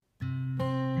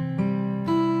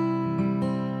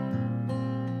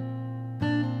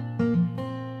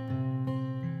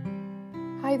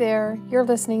there, you're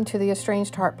listening to the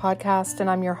Estranged Heart podcast, and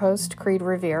I'm your host, Creed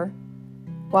Revere.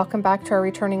 Welcome back to our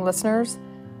returning listeners,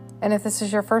 and if this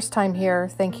is your first time here,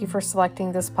 thank you for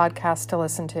selecting this podcast to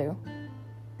listen to.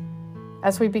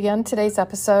 As we begin today's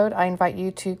episode, I invite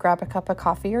you to grab a cup of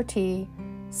coffee or tea,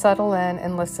 settle in,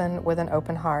 and listen with an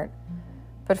open heart.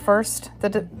 But first, the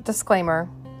disclaimer.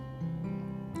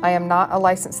 I am not a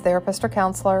licensed therapist or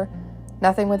counselor.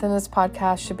 Nothing within this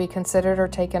podcast should be considered or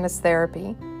taken as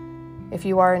therapy. If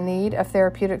you are in need of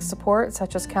therapeutic support,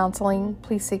 such as counseling,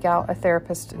 please seek out a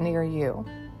therapist near you.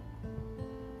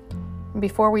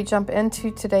 Before we jump into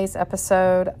today's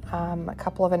episode, a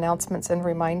couple of announcements and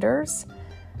reminders.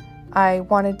 I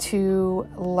wanted to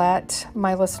let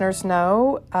my listeners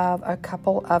know of a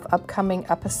couple of upcoming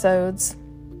episodes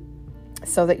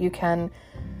so that you can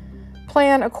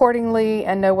plan accordingly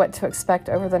and know what to expect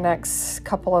over the next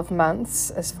couple of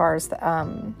months as far as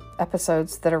the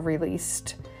episodes that are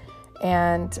released.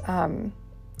 And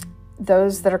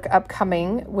those that are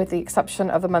upcoming, with the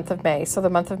exception of the month of May. So the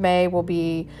month of May will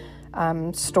be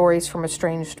stories from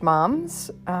estranged moms.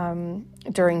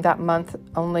 During that month,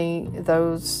 only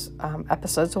those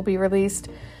episodes will be released.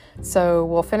 So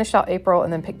we'll finish out April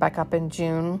and then pick back up in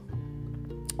June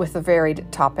with the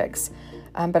varied topics.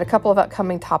 But a couple of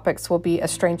upcoming topics will be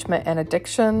estrangement and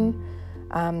addiction.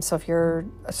 So if your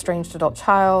estranged adult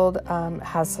child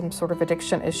has some sort of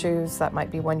addiction issues, that might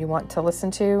be one you want to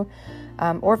listen to.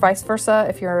 Or vice versa,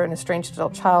 if you're an estranged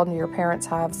adult child and your parents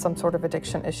have some sort of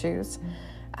addiction issues.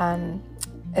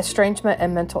 Estrangement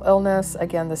and mental illness,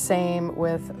 again, the same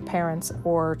with parents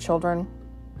or children.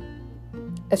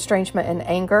 Estrangement and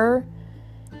anger.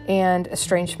 And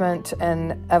estrangement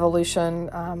and evolution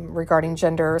regarding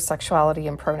gender, sexuality,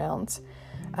 and pronouns.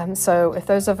 So if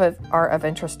those are of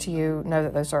interest to you, know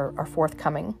that those are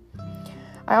forthcoming.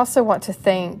 I also want to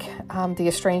thank the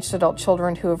estranged adult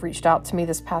children who have reached out to me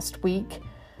this past week.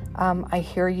 I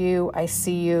hear you, I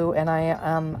see you, and I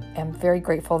am very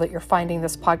grateful that you're finding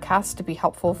this podcast to be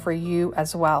helpful for you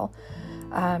as well.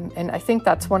 And I think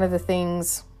that's one of the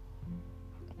things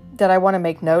that I want to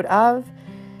make note of,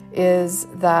 is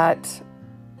that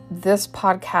this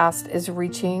podcast is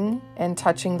reaching and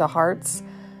touching the hearts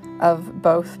of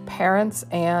both parents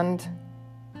and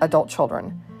adult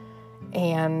children.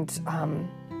 And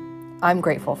I'm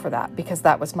grateful for that, because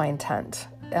that was my intent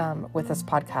with this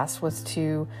podcast, was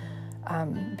to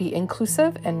be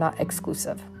inclusive and not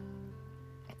exclusive.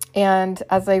 And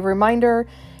as a reminder,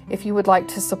 if you would like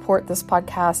to support this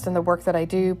podcast and the work that I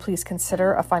do, please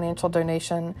consider a financial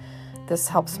donation. This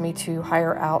helps me to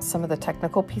hire out some of the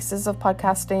technical pieces of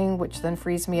podcasting, which then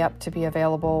frees me up to be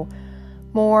available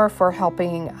more for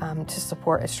helping to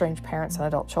support estranged parents and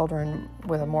adult children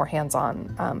with a more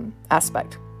hands-on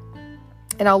aspect.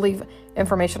 And I'll leave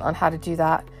information on how to do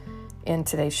that in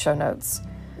today's show notes.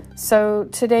 So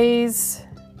today's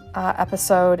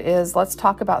episode is Let's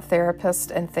Talk About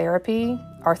Therapist and Therapy.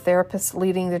 Are therapists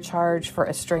leading the charge for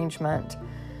estrangement?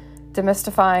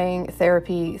 Demystifying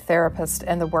therapy, therapist,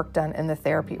 and the work done in the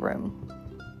therapy room.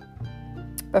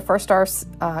 But first, our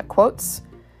quotes.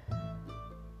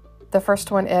 The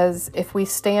first one is, if we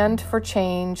stand for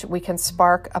change, we can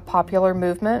spark a popular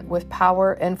movement with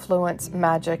power, influence,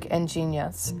 magic, and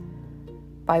genius,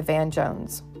 by Van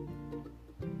Jones.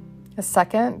 The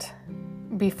second,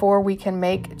 before we can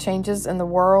make changes in the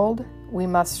world, we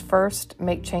must first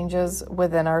make changes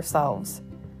within ourselves.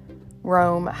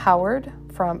 Rome Howard,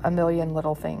 from A Million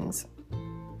Little Things.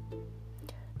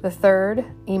 The third,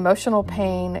 emotional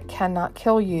pain cannot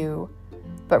kill you,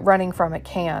 but running from it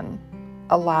can.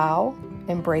 Allow,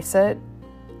 embrace it,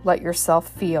 let yourself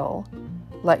feel,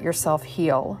 let yourself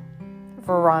heal.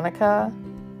 Veronica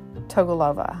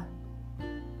Togolova.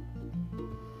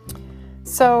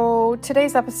 So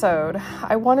today's episode,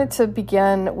 I wanted to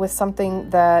begin with something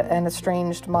that an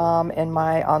estranged mom in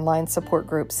my online support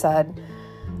group said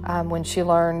when she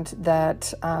learned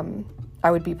that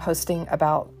I would be posting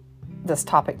about this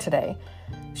topic today.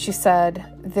 She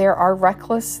said, there are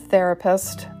reckless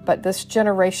therapists, but this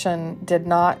generation did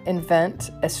not invent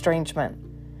estrangement.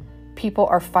 People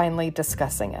are finally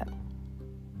discussing it.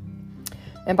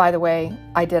 And by the way,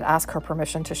 I did ask her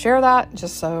permission to share that,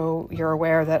 just so you're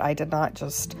aware that I did not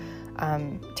just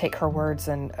take her words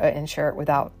and share it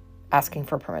without asking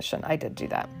for permission. I did do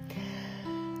that.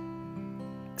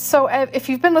 So if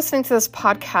you've been listening to this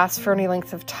podcast for any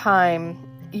length of time,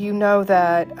 you know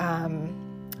that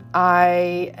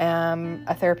I am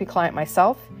a therapy client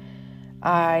myself.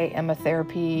 I am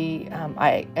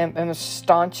I am a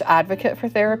staunch advocate for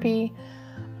therapy.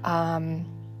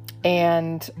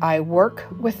 And I work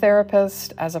with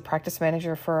therapists as a practice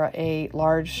manager for a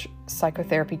large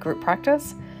psychotherapy group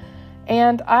practice.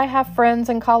 And I have friends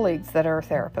and colleagues that are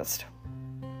therapists.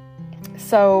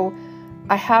 So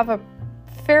I have a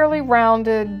fairly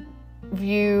rounded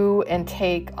view and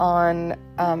take on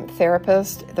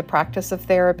therapist, the practice of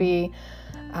therapy,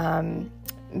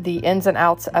 the ins and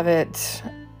outs of it.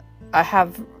 I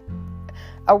have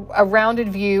a rounded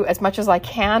view as much as I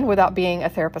can without being a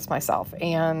therapist myself.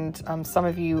 And some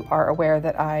of you are aware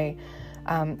that I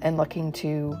am looking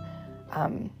to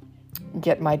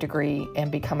get my degree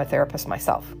and become a therapist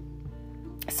myself.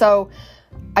 So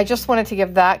I just wanted to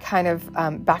give that kind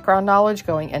of background knowledge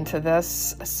going into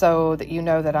this so that you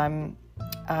know that I'm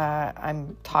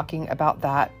talking about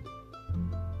that,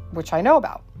 which I know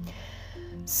about.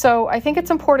 So I think it's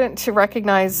important to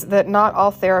recognize that not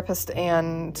all therapists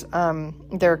and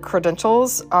their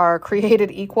credentials are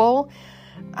created equal.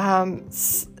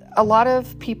 A lot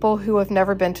of people who have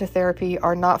never been to therapy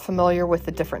are not familiar with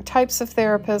the different types of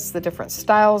therapists, the different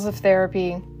styles of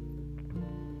therapy,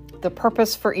 the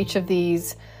purpose for each of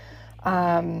these,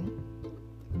 the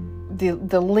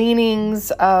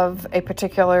leanings of a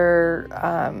particular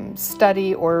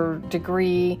study or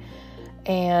degree,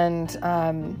 and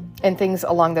things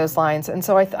along those lines. And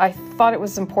so I thought it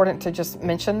was important to just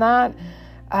mention that.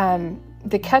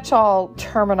 The catch-all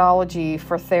terminology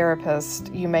for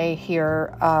therapist you may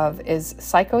hear of is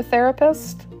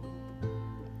psychotherapist.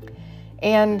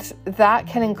 And that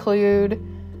can include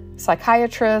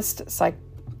psychiatrist,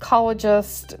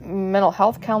 psychologist, mental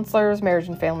health counselors, marriage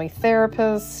and family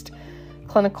therapist,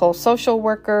 clinical social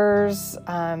workers,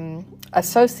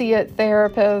 associate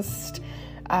therapist.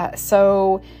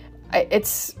 So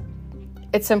it's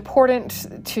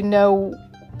important to know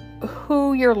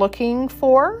who you're looking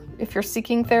for if you're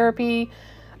seeking therapy,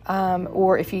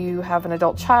 or if you have an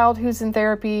adult child who's in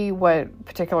therapy, what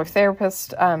particular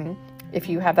therapist, if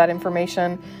you have that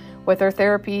information, what their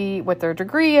therapy, what their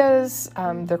degree is,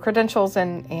 their credentials,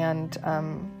 and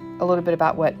a little bit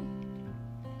about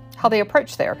how they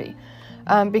approach therapy,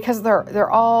 because they're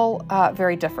all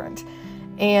very different.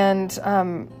 And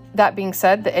that being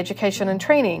said, the education and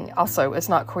training also is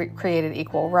not created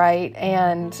equal, right?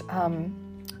 And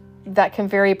that can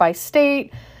vary by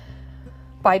state,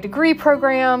 by degree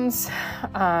programs,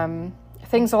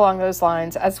 things along those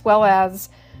lines, as well as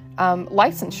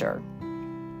licensure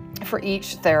for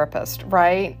each therapist,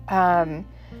 right?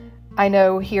 I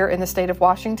know here in the state of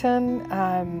Washington,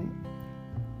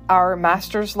 our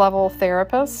master's level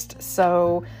therapist,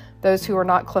 so those who are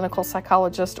not clinical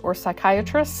psychologists or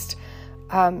psychiatrists,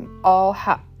 all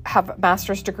have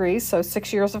master's degrees, so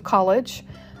 6 years of college.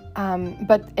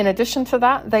 But in addition to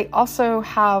that, they also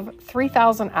have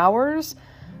 3,000 hours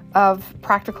of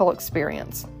practical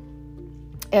experience.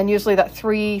 And usually that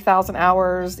 3,000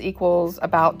 hours equals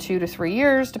about 2 to 3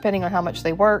 years, depending on how much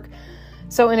they work.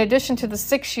 So in addition to the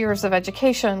 6 years of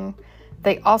education,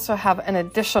 they also have an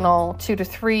additional 2 to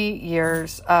 3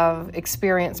 years of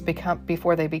experience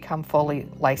before they become fully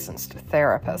licensed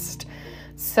therapist.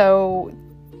 So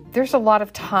there's a lot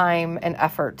of time and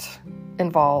effort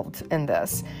involved in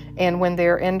this. And when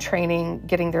they're in training,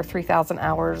 getting their 3,000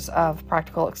 hours of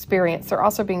practical experience, they're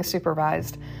also being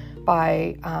supervised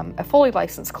by a fully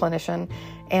licensed clinician.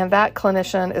 And that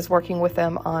clinician is working with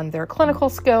them on their clinical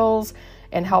skills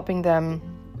and helping them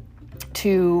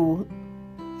to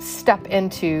step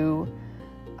into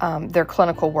their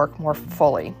clinical work more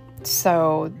fully.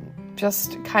 So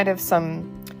just kind of some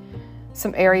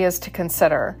areas to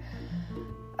consider.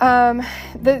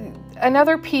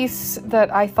 Another piece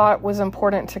that I thought was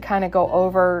important to kind of go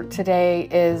over today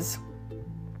is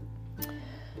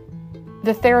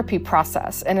the therapy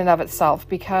process in and of itself,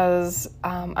 because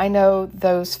I know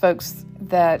those folks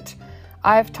that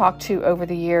I've talked to over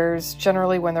the years,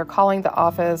 generally when they're calling the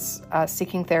office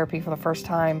seeking therapy for the first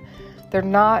time, they're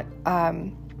not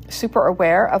super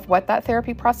aware of what that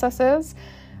therapy process is.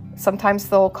 Sometimes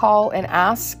they'll call and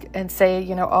ask and say,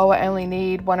 I only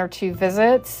need 1 or 2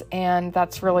 visits, and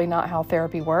that's really not how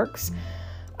therapy works.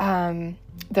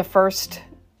 The first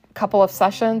couple of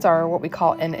sessions are what we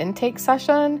call an intake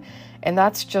session, and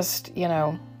that's just,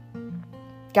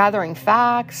 gathering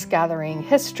facts, gathering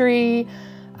history,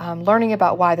 learning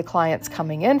about why the client's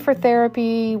coming in for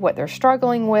therapy, what they're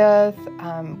struggling with,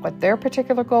 what their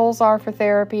particular goals are for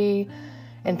therapy,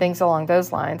 and things along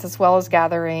those lines, as well as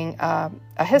gathering a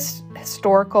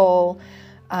historical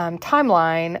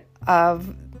timeline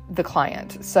of the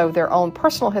client. So their own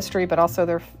personal history, but also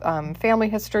their family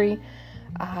history.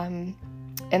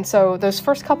 And so those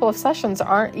first couple of sessions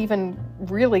aren't even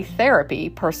really therapy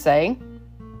per se,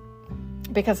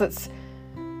 because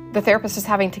the therapist is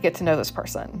having to get to know this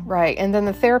person, right? And then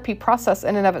the therapy process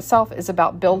in and of itself is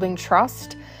about building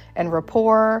trust and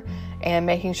rapport, and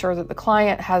making sure that the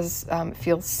client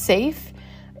feels safe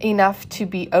enough to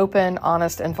be open,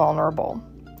 honest, and vulnerable,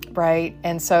 right?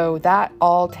 And so that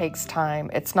all takes time.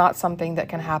 It's not something that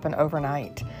can happen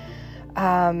overnight.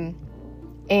 And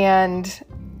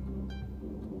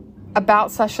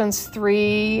about sessions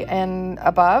 3 and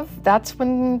above, that's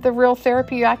when the real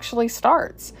therapy actually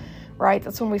starts, right?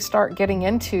 That's when we start getting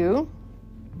into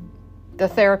the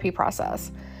therapy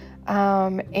process.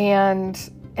 And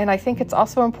I think it's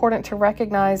also important to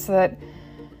recognize that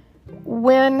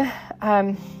when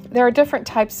there are different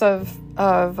types of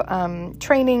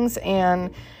trainings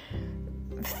and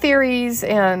theories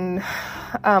and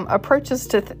approaches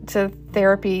to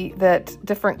therapy that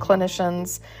different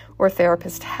clinicians or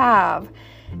therapists have,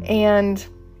 and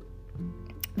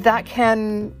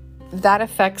that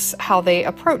affects how they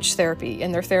approach therapy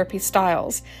and their therapy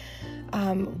styles.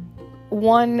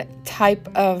 One type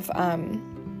of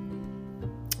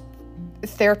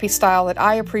therapy style that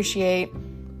I appreciate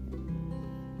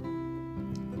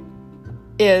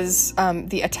is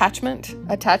the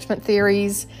attachment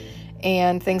theories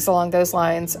and things along those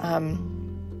lines. I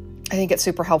think it's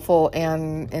super helpful,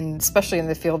 and especially in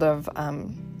the field of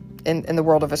in the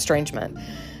world of estrangement.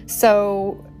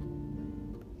 So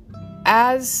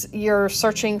as you're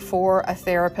searching for a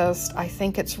therapist, I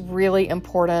think it's really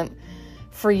important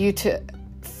for you to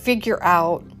figure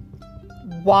out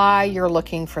why you're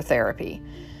looking for therapy,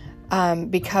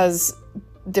 because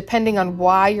depending on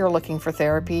why you're looking for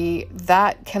therapy,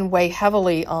 that can weigh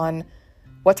heavily on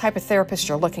what type of therapist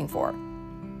you're looking for.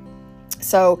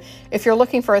 So if you're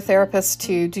looking for a therapist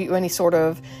to do any sort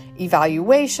of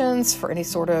evaluations, for any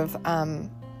sort of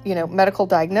medical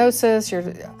diagnosis,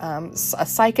 a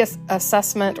psych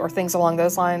assessment or things along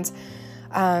those lines,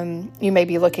 you may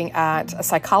be looking at a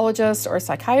psychologist or a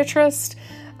psychiatrist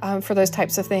for those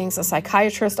types of things. A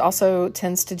psychiatrist also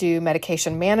tends to do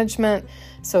medication management.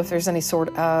 So if there's any sort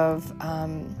of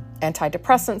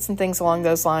antidepressants and things along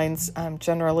those lines,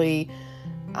 generally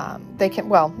they can,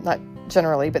 well, not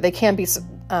generally, but they can be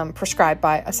prescribed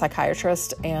by a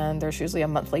psychiatrist, and there's usually a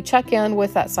monthly check-in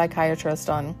with that psychiatrist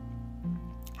on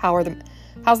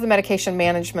how's the medication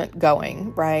management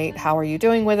going, right? How are you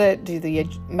doing with it? Do the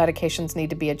medications need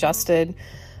to be adjusted,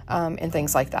 and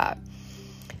things like that.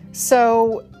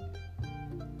 So,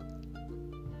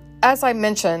 as I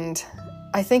mentioned,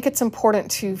 I think it's important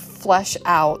to flesh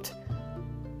out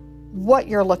what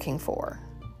you're looking for.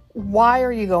 Why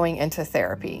are you going into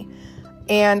therapy?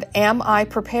 And am I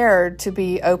prepared to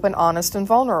be open, honest, and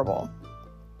vulnerable?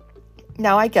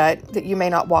 Now, I get that you may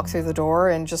not walk through the door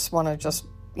and just want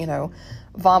to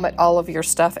vomit all of your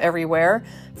stuff everywhere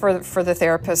for the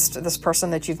therapist, this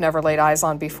person that you've never laid eyes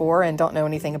on before and don't know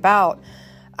anything about.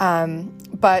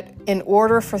 But in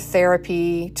order for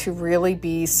therapy to really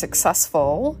be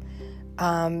successful,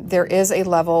 there is a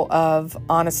level of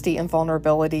honesty and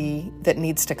vulnerability that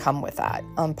needs to come with that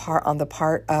on the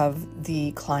part of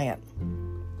the client.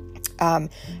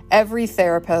 Every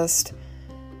therapist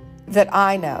that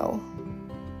I know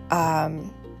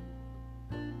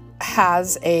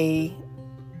has a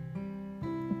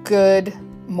good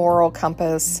moral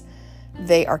compass.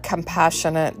 They are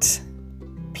compassionate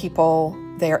people.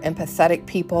 They are empathetic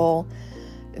people.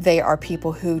 They are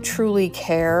people who truly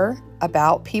care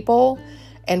about people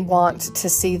and want to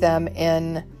see them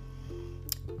in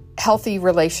healthy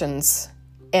relations.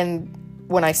 And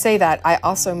when I say that, I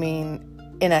also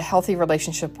mean in a healthy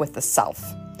relationship with the self.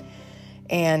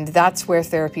 And that's where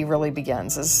therapy really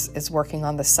begins, is working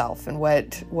on the self and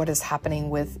what is happening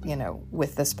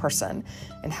with this person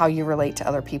and how you relate to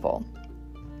other people.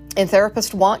 And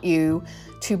therapists want you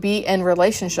to be in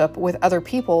relationship with other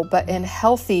people, but in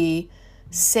healthy,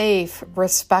 safe,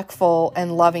 respectful,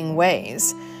 and loving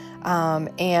ways.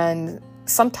 And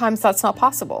sometimes that's not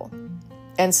possible.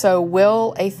 And so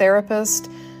will a therapist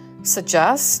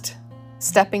suggest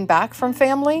stepping back from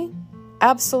family?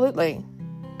 Absolutely.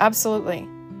 Absolutely.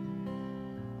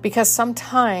 Because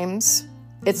sometimes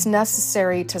it's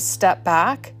necessary to step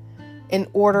back in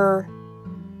order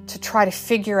to try to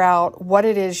figure out what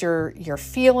it is you're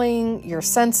feeling, you're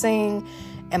sensing.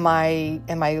 Am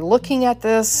I looking at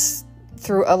this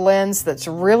through a lens that's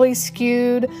really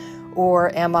skewed,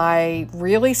 or am I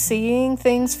really seeing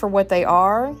things for what they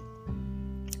are?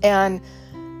 And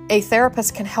a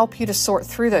therapist can help you to sort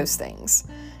through those things.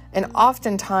 And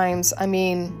oftentimes,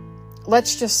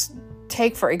 let's just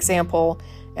take, for example,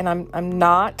 and I'm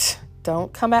not,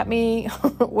 don't come at me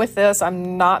with this.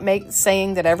 I'm not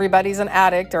saying that everybody's an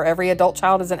addict or every adult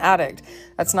child is an addict.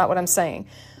 That's not what I'm saying.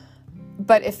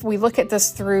 But if we look at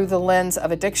this through the lens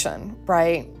of addiction,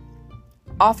 right?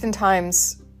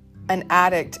 Oftentimes an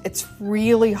addict, it's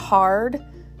really hard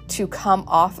to come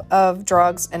off of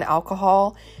drugs and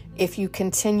alcohol if you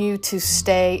continue to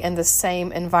stay in the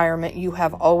same environment you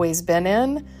have always been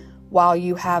in while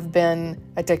you have been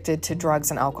addicted to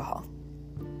drugs and alcohol.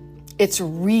 It's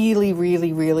really,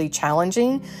 really, really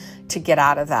challenging to get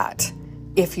out of that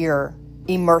if you're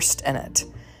immersed in it.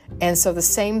 And so the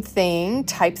same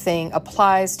type thing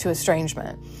applies to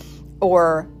estrangement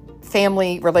or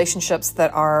family relationships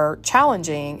that are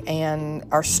challenging and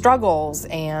are struggles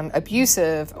and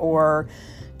abusive or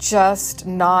just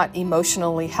not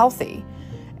emotionally healthy.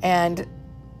 And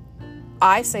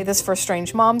I say this for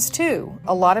estranged moms too.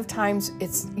 A lot of times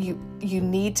it's you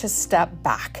need to step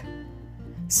back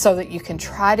so that you can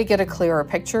try to get a clearer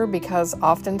picture, because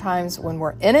oftentimes when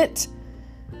we're in it,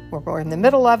 when we're in the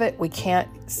middle of it, we can't,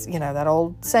 that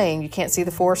old saying, you can't see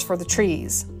the forest for the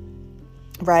trees,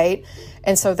 right?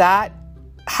 And so that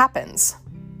happens.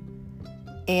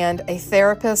 And a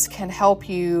therapist can help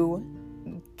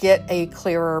you get a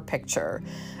clearer picture.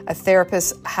 A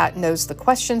therapist knows the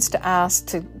questions to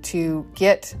ask to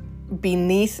get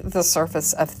beneath the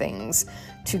surface of things,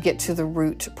 to get to the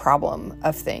root problem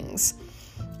of things,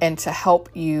 and to help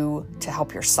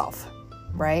yourself,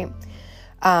 right?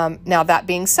 Now, that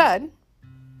being said,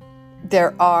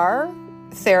 there are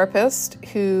therapists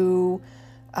who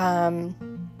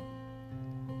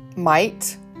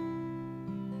might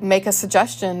make a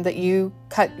suggestion that you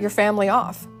cut your family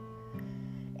off.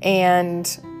 And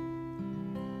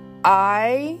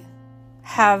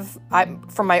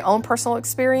from my own personal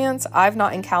experience, I've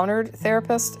not encountered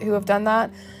therapists who have done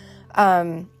that.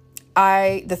 The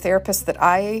therapists that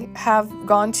I have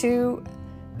gone to,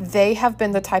 they have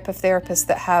been the type of therapists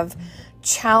that have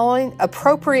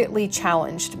appropriately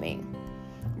challenged me,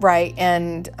 right?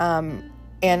 And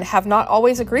have not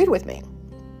always agreed with me,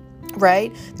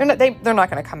 right? They're not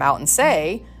going to come out and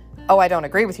say, "Oh, I don't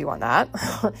agree with you on that,"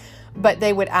 but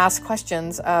they would ask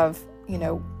questions of,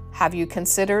 have you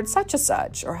considered such and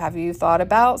such, or have you thought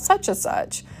about such and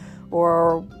such,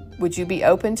 or would you be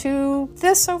open to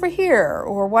this over here,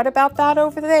 or what about that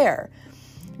over there?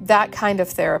 That kind of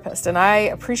therapist. And I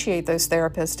appreciate those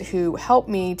therapists who help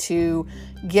me to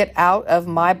get out of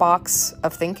my box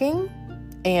of thinking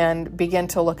and begin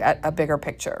to look at a bigger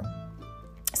picture.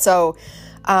 So,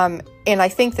 and I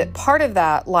think that part of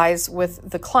that lies with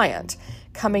the client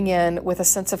coming in with a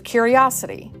sense of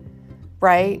curiosity,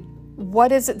 right?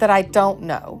 What is it that I don't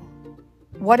know?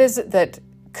 What is it that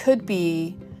could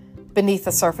be beneath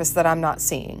the surface that I'm not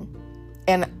seeing?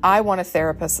 And I want a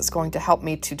therapist that's going to help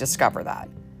me to discover that,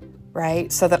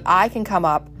 right? So that I can come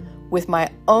up with my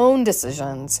own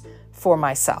decisions for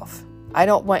myself. I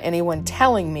don't want anyone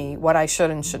telling me what I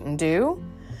should and shouldn't do.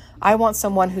 I want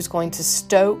someone who's going to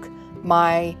stoke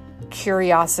my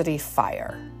curiosity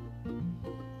fire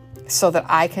so that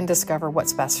I can discover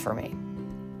what's best for me.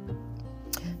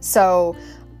 So,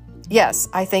 yes,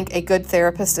 I think a good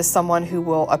therapist is someone who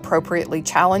will appropriately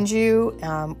challenge you,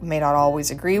 may not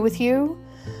always agree with you.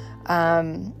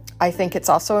 I think it's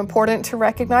also important to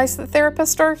recognize that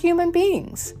therapists are human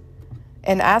beings.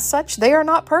 And as such, they are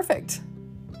not perfect.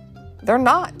 They're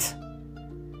not.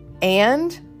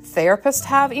 And therapists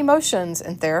have emotions,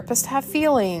 and therapists have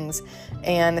feelings,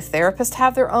 and therapists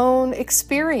have their own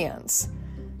experience,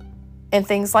 and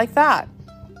things like that.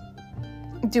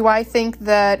 Do I think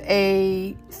that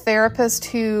a therapist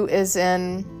who is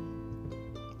in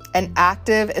an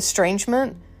active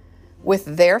estrangement with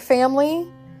their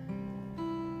family,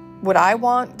 would I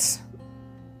want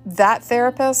that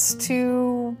therapist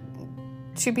to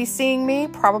be seeing me?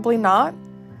 Probably not.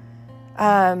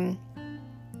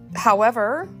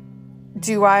 However,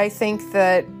 do I think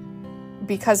that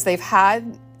because they've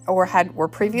were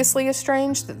previously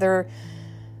estranged, that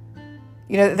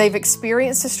they've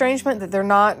experienced estrangement, that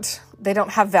they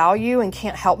don't have value and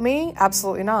can't help me?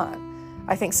 Absolutely not.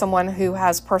 I think someone who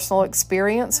has personal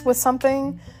experience with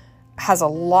something has a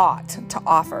lot to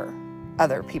offer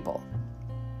other people,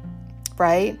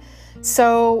 right?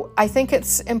 So I think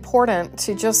it's important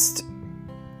to just,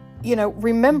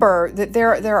 remember that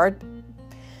there are,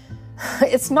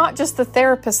 it's not just the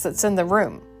therapist that's in the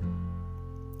room,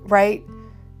 right?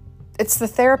 It's the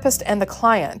therapist and the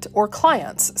client or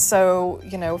clients. So,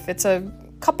 if it's a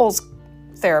couples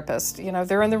therapist,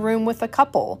 they're in the room with a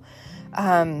couple,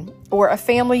 or a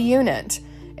family unit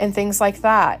and things like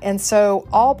that. And so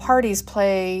all parties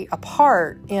play a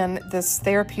part in this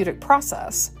therapeutic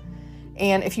process.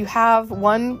 And if you have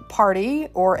one party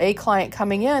or a client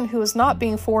coming in who is not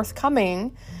being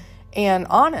forthcoming and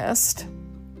honest,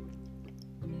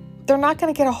 they're not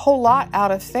going to get a whole lot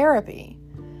out of therapy.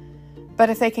 But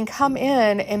if they can come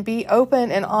in and be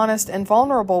open and honest and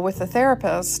vulnerable with the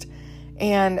therapist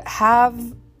and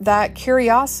have that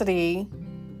curiosity,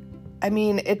 I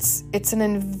mean,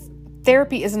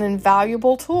 therapy is an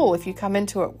invaluable tool if you come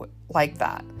into it like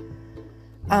that.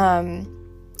 I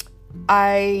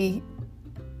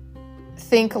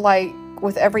think, like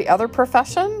with every other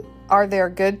profession, are there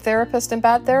good therapists and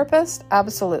bad therapists?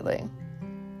 Absolutely.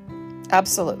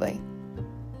 Absolutely.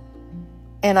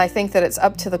 And I think that it's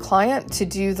up to the client to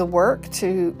do the work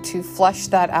to flesh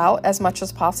that out as much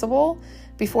as possible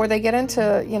before they get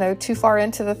into, too far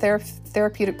into the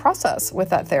therapeutic process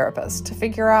with that therapist, to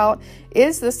figure out,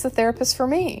 is this the therapist for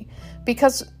me?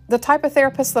 Because the type of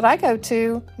therapist that I go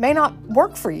to may not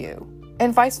work for you,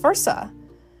 and vice versa.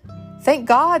 Thank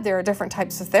God there are different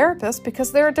types of therapists,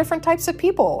 because there are different types of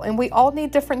people and we all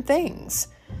need different things.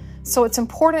 So it's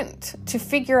important to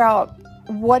figure out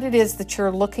what it is that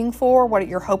you're looking for, what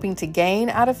you're hoping to gain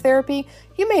out of therapy.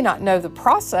 You may not know the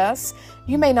process.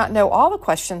 You may not know all the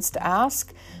questions to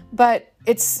ask, but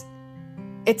it's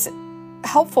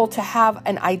helpful to have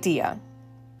an idea.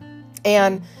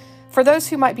 And for those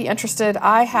who might be interested,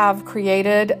 I have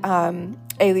created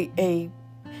a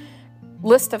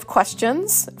list of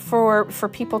questions for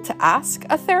people to ask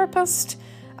a therapist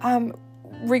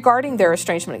regarding their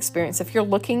estrangement experience. If you're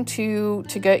looking to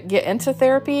get into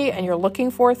therapy and you're looking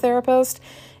for a therapist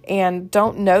and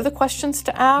don't know the questions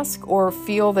to ask, or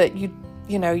feel that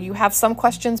you have some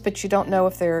questions but you don't know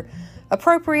if they're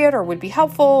appropriate or would be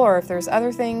helpful, or if there's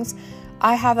other things,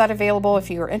 I have that available. If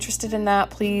you are interested in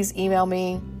that, please email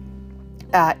me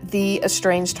at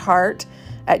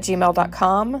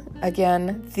theestrangedheart@gmail.com.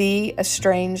 Again,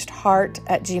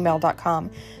 theestrangedheart@gmail.com.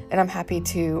 And I'm happy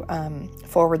to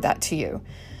forward that to you.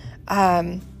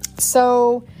 I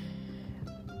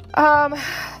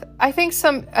think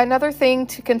another thing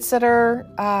to consider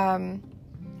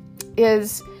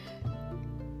is,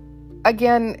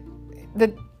 again,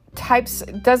 the types.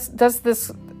 Does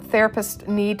this therapist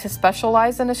need to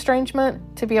specialize in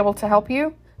estrangement to be able to help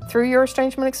you through your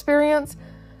estrangement experience?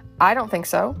 I don't think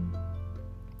so.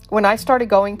 When I started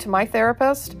going to my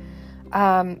therapist,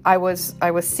 I was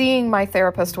seeing my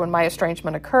therapist when my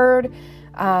estrangement occurred,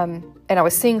 and I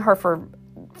was seeing her for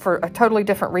a totally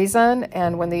different reason.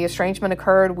 And when the estrangement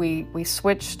occurred, we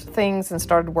switched things and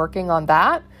started working on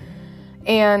that.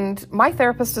 And my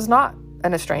therapist is not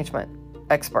an estrangement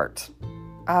expert,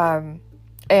 and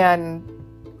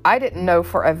I didn't know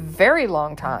for a very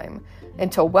long time,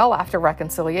 until well after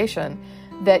reconciliation,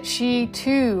 that she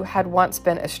too had once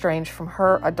been estranged from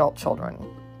her adult children.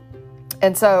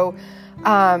 And so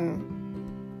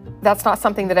that's not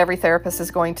something that every therapist is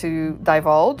going to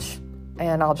divulge.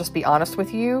 And I'll just be honest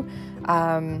with you,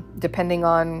 depending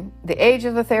on the age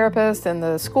of the therapist and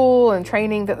the school and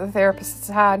training that the therapist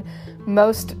has had,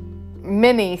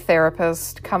 many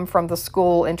therapists come from the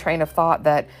school and train of thought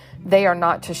that they are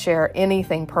not to share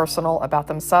anything personal about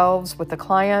themselves with the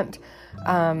client.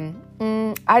 I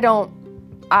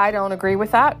don't agree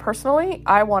with that personally.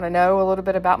 I want to know a little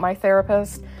bit about my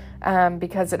therapist,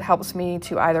 because it helps me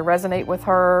to either resonate with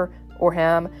her or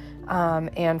him,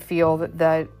 and feel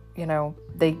that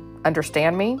they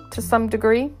understand me to some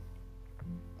degree.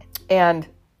 And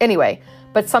anyway,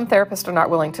 but some therapists are not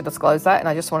willing to disclose that, and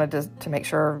I just wanted to make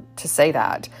sure to say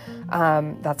that.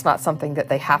 That's not something that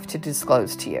they have to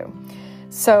disclose to you.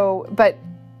 So, but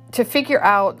to figure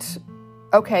out,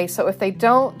 okay, so if they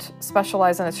don't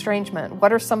specialize in estrangement,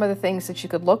 what are some of the things that you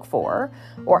could look for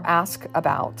or ask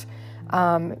about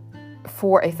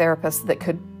for a therapist that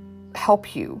could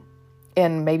help you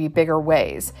in maybe bigger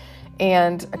ways?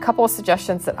 And a couple of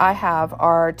suggestions that I have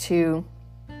are to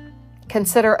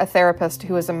consider a therapist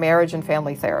who is a marriage and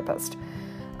family therapist.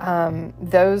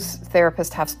 Those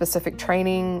therapists have specific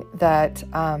training that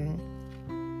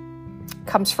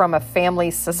comes from a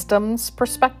family systems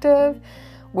perspective,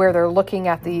 where they're looking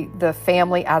at the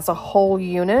family as a whole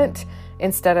unit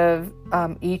instead of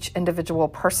each individual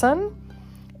person.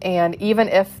 And even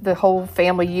if the whole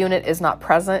family unit is not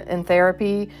present in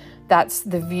therapy, that's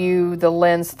the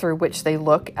lens through which they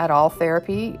look at all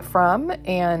therapy from.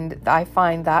 And I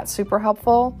find that super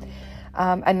helpful.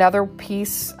 Another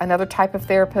type of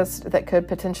therapist that could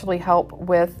potentially help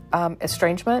with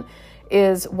estrangement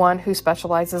is one who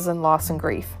specializes in loss and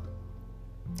grief,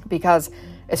 because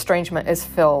estrangement is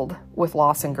filled with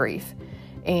loss and grief.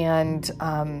 And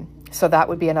so that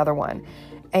would be another one.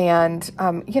 And,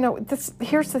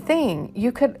 here's the thing.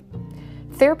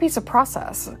 Therapy's a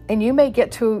process, and you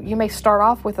may start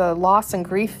off with a loss and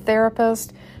grief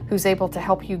therapist who's able to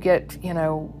help you get,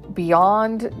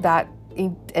 beyond that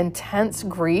intense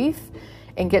grief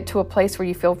and get to a place where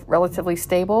you feel relatively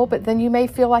stable, but then you may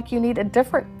feel like you need a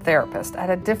different therapist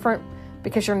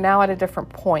because you're now at a different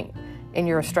point in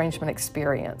your estrangement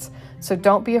experience. So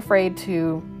don't be afraid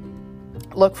to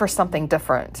look for something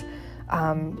different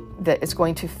that is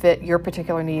going to fit your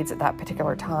particular needs at that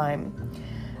particular time.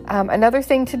 Another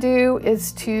thing to do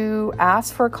is to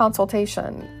ask for a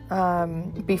consultation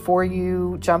before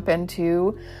you jump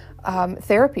into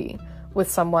therapy with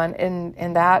someone,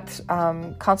 and that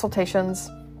consultations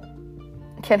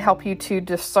can help you to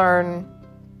discern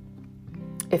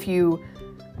if you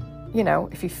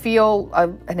feel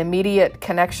an immediate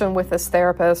connection with this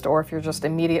therapist, or if you're just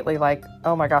immediately like,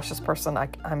 oh my gosh, this person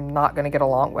I'm not going to get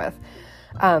along with.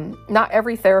 Not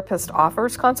every therapist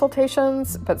offers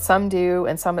consultations, but some do,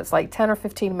 and some it's like 10 or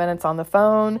 15 minutes on the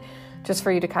phone just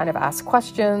for you to kind of ask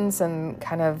questions and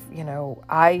kind of,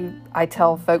 I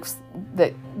tell folks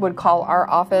that would call our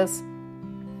office,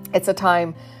 it's a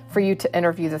time for you to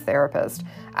interview the therapist.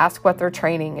 Ask what their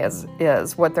training is,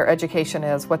 what their education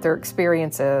is, what their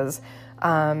experience is,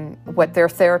 what their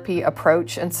therapy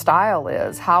approach and style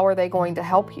is. How are they going to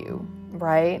help you,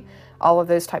 right? All of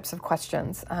those types of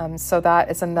questions. So that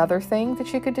is another thing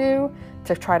that you could do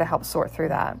to try to help sort through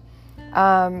that.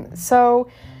 So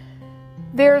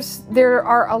there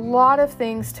are a lot of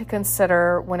things to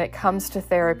consider when it comes to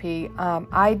therapy.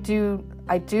 I do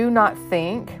not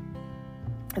think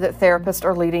that therapists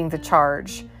are leading the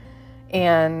charge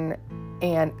and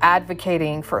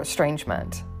advocating for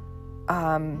estrangement.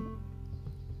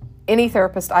 Any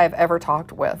therapist I have ever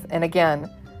talked with, and again,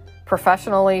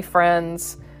 professionally,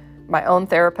 friends, my own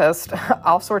therapist,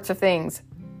 all sorts of things,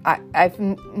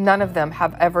 none of them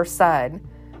have ever said,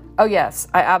 oh yes,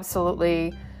 I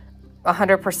absolutely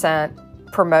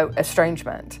 100% promote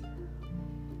estrangement.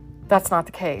 That's not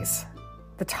the case.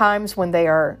 The times when they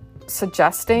are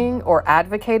suggesting or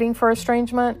advocating for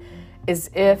estrangement is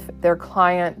if their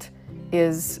client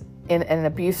is in an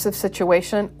abusive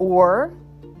situation, or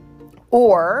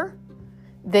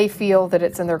they feel that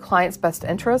it's in their client's best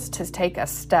interest to take a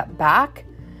step back,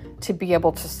 to be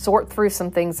able to sort through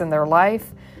some things in their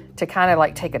life, to kind of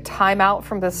like take a time out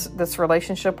from this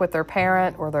relationship with their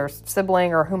parent or their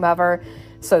sibling or whomever,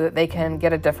 so that they can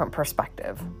get a different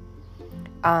perspective.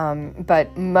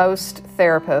 But most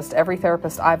therapists, every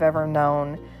therapist I've ever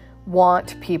known,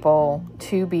 want people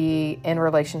to be in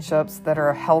relationships that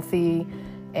are healthy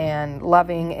and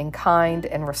loving and kind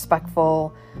and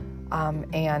respectful,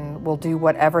 and will do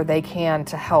whatever they can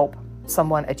to help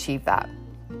someone achieve that.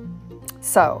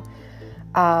 So,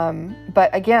 but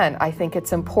again, I think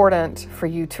it's important for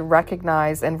you to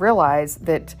recognize and realize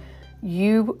that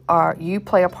you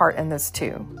play a part in this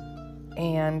too.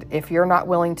 And if you're not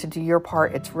willing to do your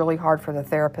part, it's really hard for the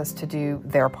therapist to do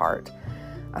their part.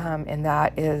 And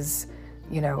that is,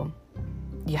 you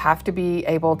have to be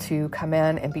able to come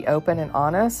in and be open and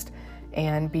honest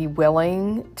and be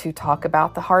willing to talk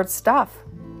about the hard stuff.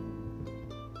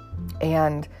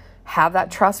 And have that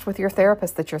trust with your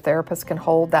therapist, that your therapist can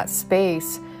hold that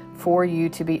space for you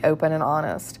to be open and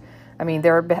honest. I mean,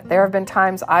 there have been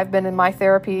times I've been in my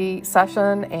therapy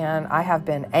session and I have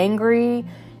been angry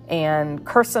and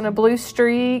cursing a blue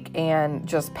streak and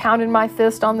just pounding my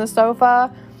fist on the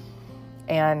sofa.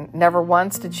 And never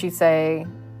once did she say,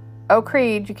 oh,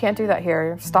 Creed, you can't do that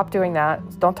here. Stop doing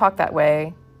that. Don't talk that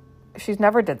way. She's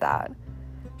never did that.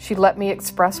 She let me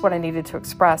express what I needed to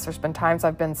express. There's been times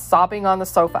I've been sobbing on the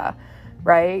sofa,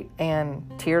 right?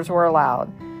 And tears were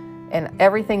allowed and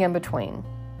everything in between.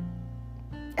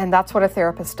 And that's what a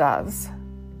therapist does.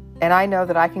 And I know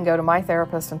that I can go to my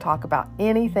therapist and talk about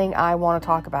anything I want to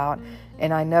talk about.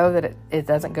 And I know that it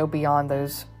doesn't go beyond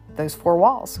those four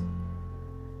walls.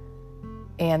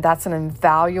 And that's an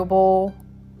invaluable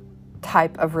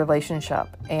type of relationship.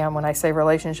 And when I say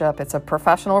relationship, it's a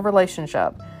professional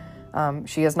relationship.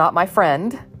 She is not my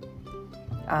friend.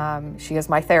 She is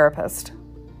my therapist.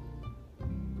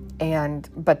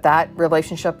 But that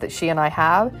relationship that she and I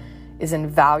have is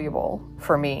invaluable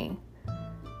for me.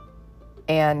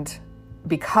 And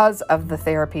because of the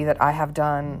therapy that I have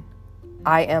done,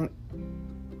 I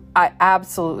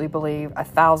absolutely believe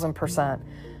 1,000%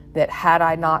 that had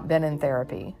I not been in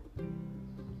therapy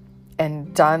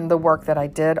and done the work that I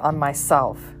did on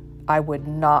myself, I would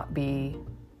not be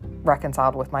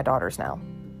reconciled with my daughters now.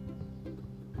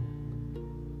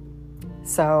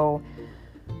 So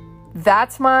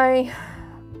that's my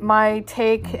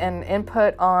take and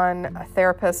input on a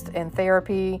therapist and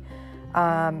therapy.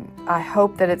 I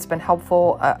hope that it's been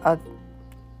helpful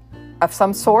of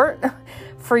some sort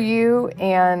for you.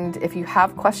 And if you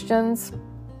have questions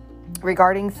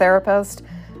regarding therapist,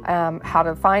 how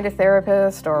to find a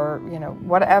therapist or,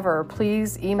 whatever,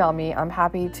 please email me. I'm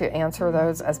happy to answer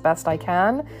those as best I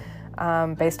can,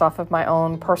 based off of my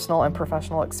own personal and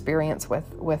professional experience with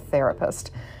therapists.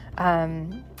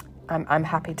 I'm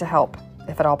happy to help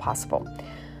if at all possible.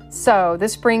 So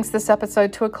this brings this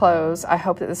episode to a close. I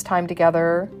hope that this time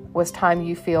together was time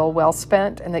you feel well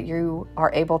spent and that you are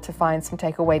able to find some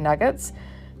takeaway nuggets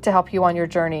to help you on your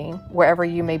journey, wherever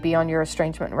you may be on your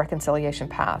estrangement and reconciliation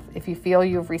path. If you feel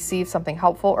you've received something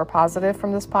helpful or positive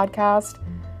from this podcast,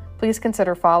 please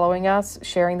consider following us,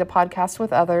 sharing the podcast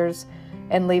with others,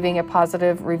 and leaving a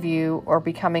positive review or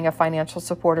becoming a financial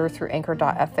supporter through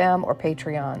Anchor.fm or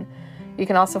Patreon. You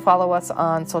can also follow us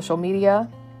on social media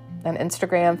on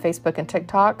Instagram, Facebook, and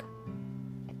TikTok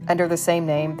under the same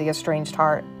name, The Estranged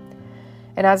Heart.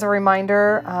 And as a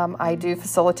reminder, I do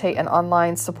facilitate an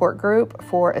online support group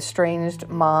for estranged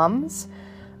moms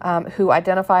who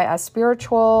identify as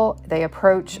spiritual. They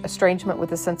approach estrangement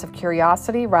with a sense of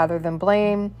curiosity rather than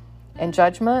blame and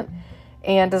judgment,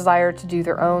 and desire to do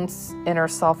their own inner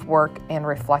self-work and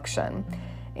reflection.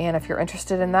 And if you're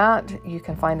interested in that, you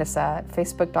can find us at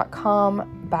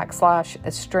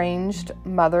facebook.com/estranged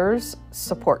mothers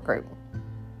support group.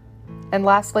 And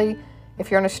lastly, if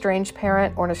you're an estranged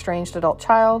parent or an estranged adult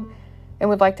child and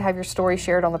would like to have your story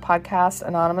shared on the podcast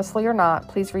anonymously or not,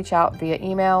 please reach out via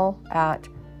email at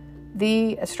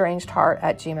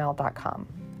theestrangedheart@gmail.com.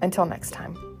 Until next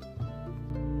time.